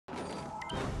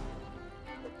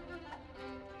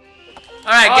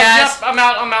Alright, guys. Yep, I'm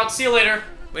out. I'm out. See you later.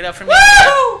 Wait up for me.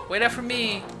 Woo! Wait up for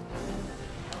me.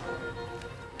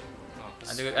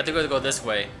 I think we have to go this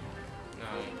way. No.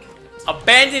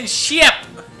 Abandoned ship!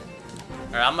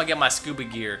 Alright, I'm gonna get my scuba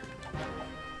gear.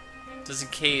 Just in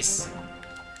case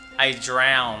I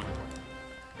drown.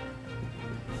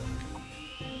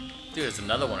 Dude, there's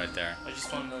another one right there. I just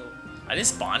spawned another. I didn't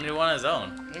spawn it on his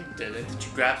own. You didn't. Did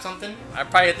you grab something? I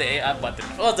probably hit the A button.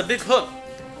 Oh, it's a big hook.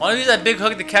 Why don't you use that big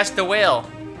hook to catch the whale?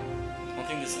 I don't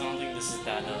think this is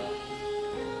that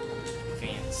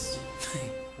advanced.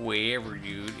 Wherever,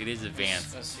 dude. It is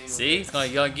advanced. Let's See?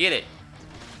 You're gonna get it.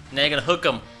 Now you're gonna hook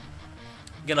him.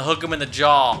 You're gonna hook him in the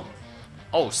jaw.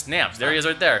 Oh, snaps. There he is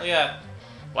right there. Oh, yeah.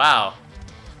 Wow.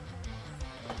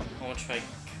 I want to try.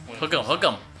 Hook him, hook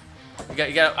him.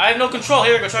 You got. I have no control.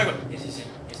 Here we go. Try go. Yes.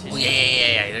 Oh,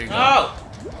 yeah. There you go. Oh!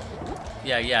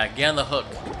 Yeah. Get on the hook.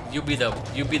 You be the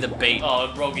bait. Oh,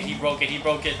 it broke it. He broke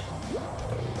it.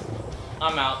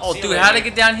 I'm out. Oh, See dude, you how'd I later.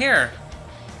 get down here?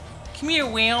 Come here,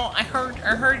 whale. I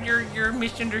heard you're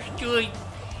misunderstood.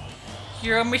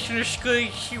 You're a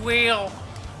misunderstood whale.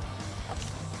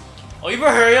 Oh, you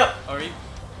better hurry up. Hurry.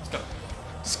 Let's go.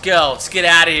 Let's go. Let's get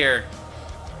out of here.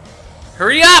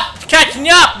 Hurry up! It's catching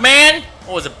up, man.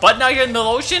 Oh, is a button out here in the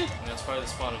ocean? That's probably the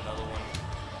spawn another one.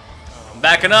 I'm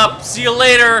backing up. See you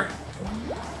later.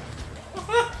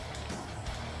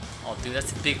 Oh, dude,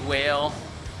 that's a big whale.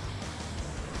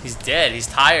 He's dead. He's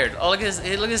tired. Oh, look at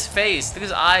his face. Look at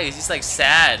his eyes. He's like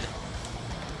sad.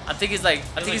 I think he's like.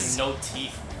 I think he's no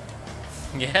teeth.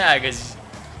 Yeah, cause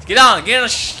get on.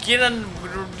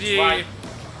 Why?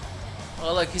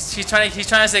 Oh, look, he's trying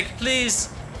to say please.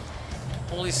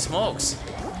 Holy smokes!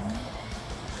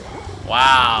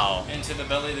 Wow. Into the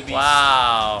belly of the beast.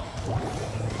 Wow.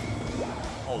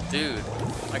 Oh, dude.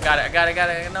 I got it.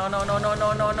 No.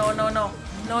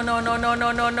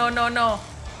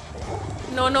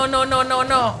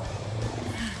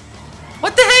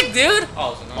 What the heck, dude?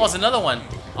 Oh, it's another one.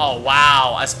 Oh,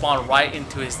 wow. I spawned right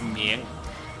into his ming.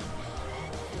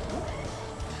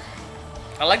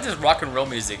 I like this rock and roll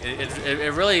music.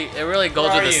 It really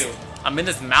goes with this. I'm in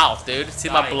his mouth, dude. See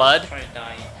my blood? Try to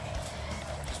die.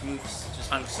 Just move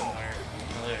somewhere.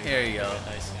 Oh, here you go.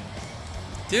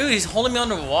 Dude, he's holding me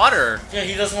underwater. Yeah,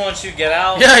 he doesn't want you to get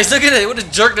out. Yeah, he's looking at it. What a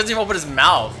jerk, doesn't even open his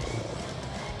mouth.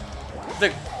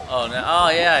 Look. Oh, no. Oh,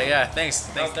 yeah. Thanks.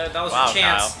 That was wow, your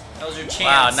chance. Kyle. That was your chance.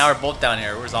 Wow, now we're both down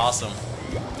here. It was awesome.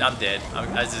 I'm dead.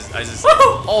 I just.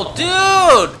 Oh, dude!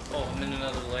 Oh, I'm in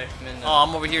another layer. Oh,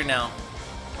 I'm over here now.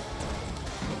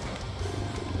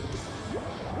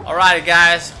 Alrighty,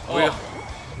 guys.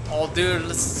 Oh, dude.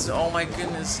 Oh, my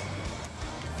goodness.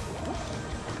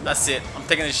 That's it. I'm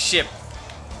taking this ship.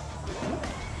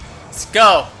 Let's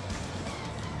go.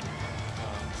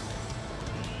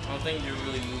 I don't think you're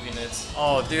really moving it.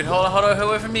 Oh, dude. Hold on.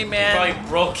 Wait for me, man. You probably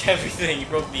broke everything. You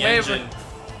broke the engine.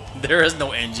 There is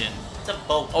no engine. It's a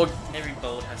boat. Oh, every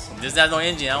boat has something. This has no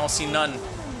engine. I don't see none.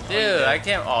 Dude, I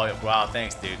can't. Oh, wow.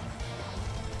 Thanks, dude.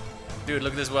 Dude,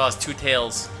 look at this whale. It has two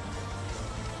tails.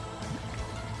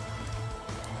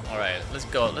 All right, let's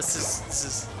go. Let's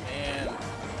just, man.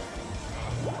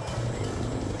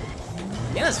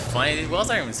 Yeah, that's funny. These whales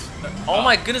aren't even. Oh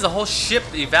my goodness, the whole ship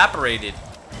evaporated.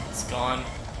 It's gone.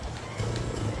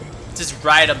 Just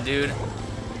ride him, dude.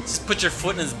 Just put your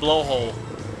foot in his blowhole.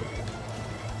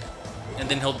 And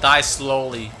then he'll die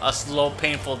slowly. A slow,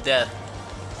 painful death.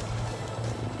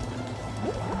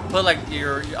 Put like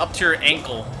your up to your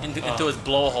ankle into his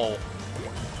blowhole.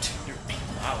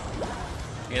 Wow.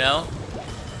 You know?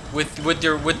 With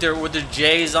their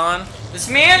J's on. This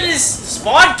man is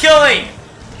spawn killing!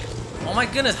 Oh my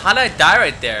goodness, how did I die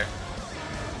right there?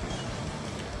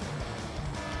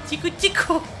 Chiku.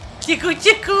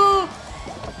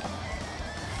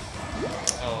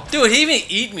 Oh. Dude, he even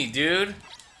eat me, dude.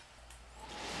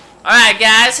 Alright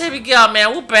guys, here we go,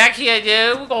 man. We're back here,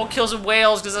 dude. We're gonna kill some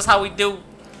whales because that's how we do.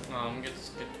 No, I'm good.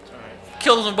 Alright.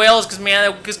 Kill some whales because,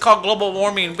 man, it's called global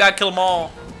warming. We gotta kill them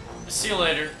all. See you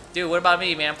later. Dude, what about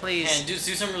me, man? Please. And do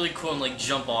something really cool and like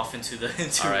jump off into the.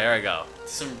 Alright, here we go. Do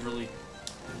some really.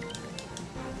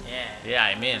 Yeah. Yeah,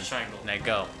 I'm in. Triangle. Now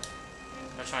go.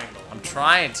 A triangle. I'm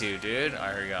trying to, dude.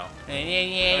 Alright, here we go.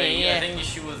 Yeah. I think you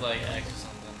shoot with like X or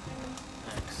something.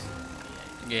 X.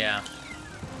 Yeah.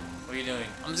 What are you doing?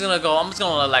 I'm just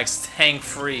gonna like hang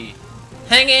free.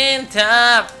 Hang in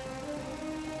top.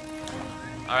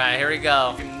 Alright, here we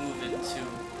go. You can move it too.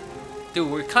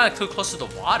 Dude, we're kinda too close to the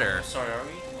water. Sorry, are we?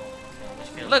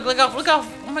 Look how,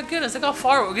 oh my goodness, look how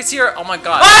far, we can see her, oh my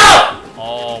god. Ah!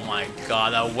 Oh my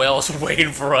god, that whale's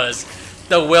waiting for us.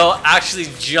 The whale actually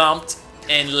jumped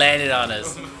and landed on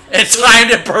us. It timed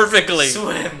it perfectly.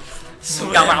 Swim.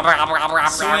 Swim. Help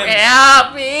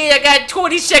me! I got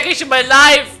 20 seconds of my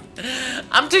life.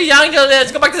 I'm too young to live.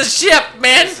 Let's go back to the ship,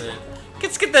 man.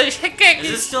 Let's get the heck.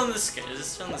 Is it still in the sky? Is it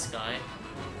still in the sky?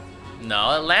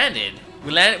 No, it landed.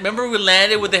 We landed. Remember, we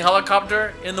landed with the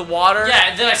helicopter in the water. Yeah,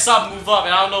 and then I saw it move up,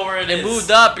 and I don't know where it is. It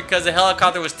moved up because the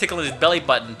helicopter was tickling his belly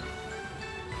button.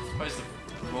 Why is the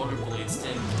rotor blades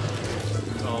thin?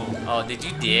 Oh, did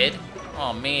you did?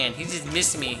 Oh man, he just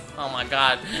missed me. Oh my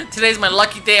god. Today's my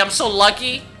lucky day. I'm so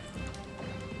lucky.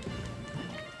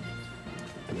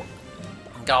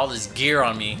 Got all this gear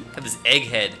on me. Got this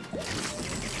egghead.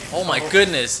 Oh my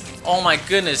goodness. Oh my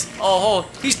goodness. Oh,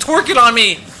 he's twerking on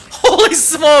me. Holy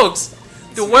smokes.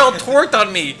 The whale twerked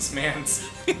on me. It's man's.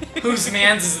 Whose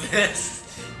man's is this?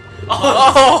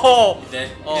 Oh. He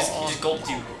just gulped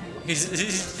you. He's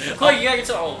Quick, you gotta get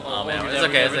to. Oh man, it's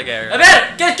okay, it's okay. I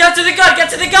bet! Get to the gun! Get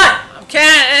to the gun! I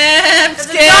can't. I'm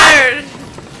scared.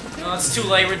 No, it's too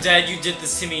late. We're dead. You did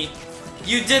this to me.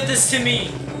 You did this to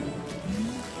me.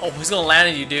 Oh, he's gonna land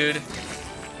on you, dude.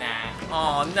 Nah.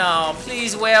 Oh no,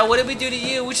 please, whale. What did we do to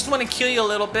you? We just want to kill you a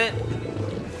little bit.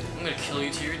 I'm gonna kill you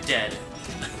till you're dead.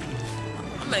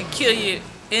 I'm gonna kill you,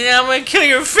 and I'm gonna kill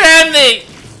your family.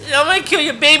 And I'm gonna kill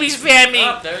your baby's family.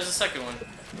 Oh, there's the second one.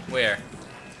 Where?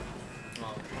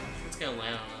 Oh, it's gonna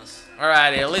land on us.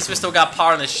 Alrighty, at least we still got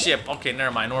power on the ship. Okay,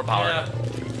 never mind, no power. Yeah.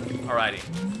 Alrighty.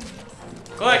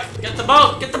 Quick, get the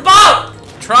boat! Get the boat!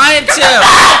 Trying to.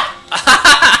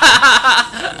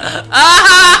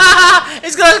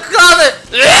 It's gonna call it.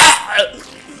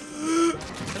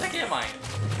 Where the heck am I?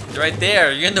 You're right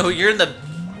there. You're in the.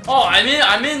 Oh, I'm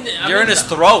in You're in his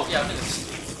throat. Yeah, I'm in his.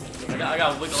 I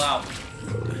gotta wiggle out.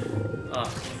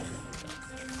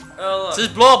 Oh, look. So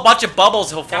just blow a bunch of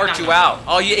bubbles, he'll fart you out.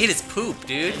 Oh, you ate his poop,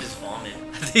 dude. I just vomit.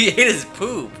 He ate his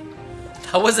poop.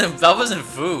 That wasn't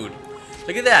food.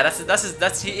 Look at that.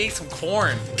 That's he ate some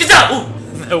corn. Get down!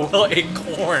 The whale ate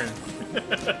corn.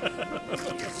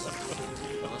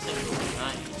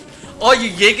 Oh, you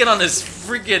yanking on his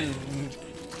freaking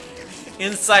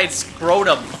inside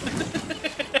scrotum.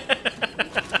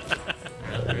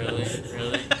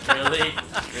 Really?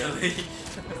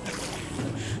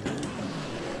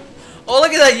 Oh,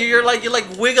 look at that! You're like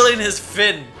wiggling his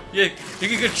fin. You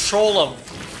can control him.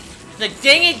 Like,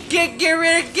 dang it! Get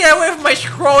away from my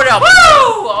scrotum! Woo!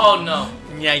 Oh no!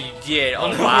 Yeah, you did. Oh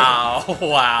wow,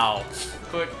 wow.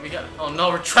 Quick, we got. Oh no,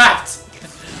 we're trapped.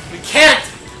 We can't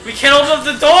open up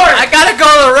the door. I gotta go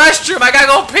to the restroom. I gotta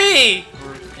go pee.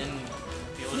 We're in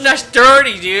the ocean. That's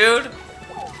dirty, dude.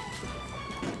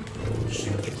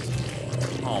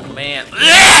 Oh man.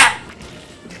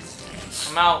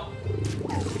 I'm out.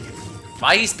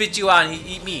 Why he spit you out and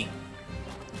he eat me?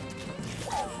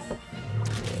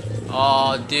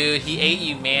 Oh, dude, he ate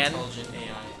you, man. Intelligent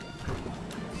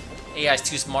AI. AI's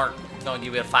too smart. I'm gonna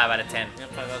give it a 5 out of 10. Yeah,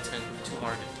 5 out of 10. Too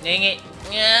hard. Dang it.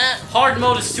 Yeah. Hard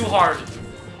mode is too hard.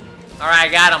 Alright, I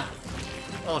got him.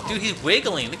 Oh, dude, he's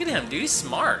wiggling. Look at him, dude. He's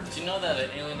smart. Did you know that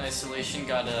Alien Isolation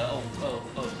got a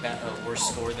worse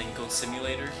score than Goat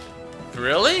Simulator?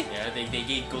 Really? Yeah, they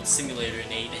gave Goat Simulator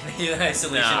an 8 and Alien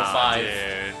Isolation a 5.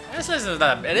 Dude.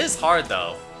 It is hard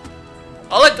though.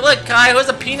 Oh look, Kai, who's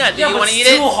a peanut? Do you want to eat it?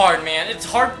 It's too hard, man. It's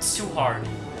too hard.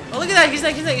 Oh look at that. He's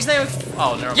not even.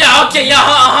 Oh, never mind. Yeah. Okay.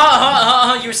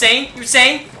 Yeah. You were saying?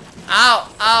 Ow!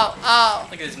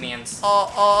 Look at this man's.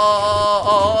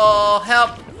 Oh!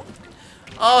 Help!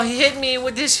 Oh, he hit me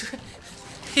with this.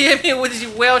 He hit me with his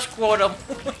whale scrotum.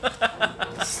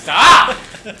 Stop!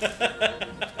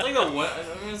 Like the one. I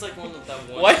mean, it's like one of that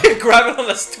one. Why are you grabbing on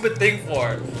that stupid thing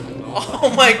for? Oh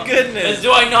my goodness!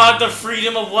 Do I not have the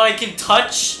freedom of what I can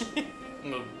touch?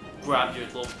 I'm gonna grab your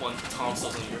little one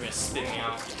tonsils and you're gonna spit me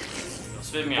out.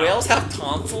 Spit me out. Whales have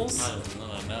tonsils? I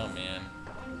don't know, man.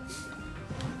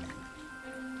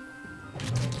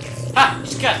 Ha!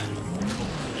 Just got.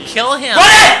 Kill him!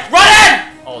 Run in!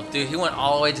 Oh, dude, he went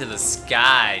all the way to the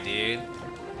sky, dude.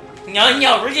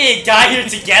 No, we're gonna die here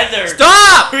together.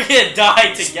 Stop! We're gonna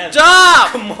die together.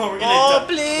 Stop! Come on, we're gonna die.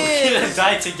 Please! We're gonna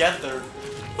die together.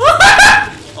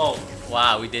 Oh.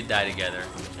 Wow, we did die together.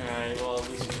 Alright, well, at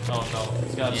least. Oh no.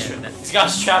 He's got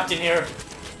us trapped in here.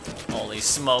 Holy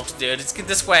smokes, dude. Let's get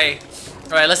this way.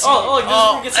 Alright, let's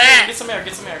Get some air.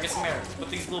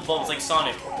 With these little bubbles like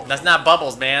Sonic. That's not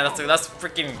bubbles, man. That's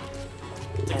freaking.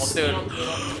 Like, Oh, dude.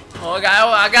 Oh, I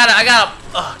got it.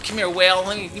 Oh, come here, whale.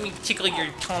 Let me tickle your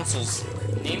tonsils.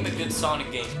 Name a good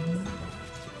Sonic game.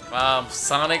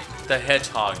 Sonic the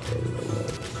Hedgehog.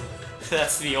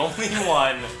 That's the only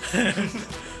one.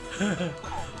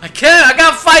 I can't. I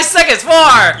got 5 seconds.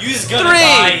 4, You just gonna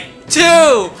die. 3,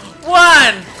 2,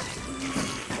 1.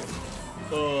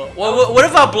 What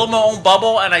if I blow my own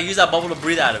bubble and I use that bubble to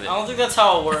breathe out of it? I don't think that's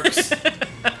how it works.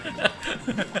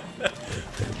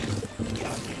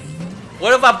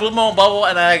 What if I blew my own bubble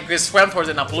and I just swam towards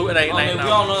it and I blew it and we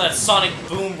all know that Sonic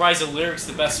Boom Rise of Lyric's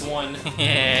the best one.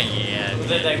 yeah. With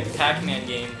that Pac-Man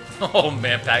game. Oh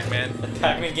man, Pac-Man.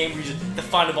 Pac-Man game where you just to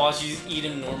find a boss, you just eat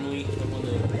him normally.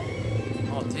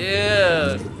 Oh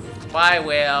dude. Bye,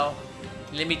 whale.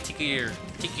 Let me tickle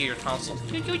your tonsils.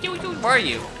 Where are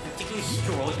you? Tickle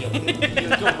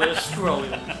your scroll.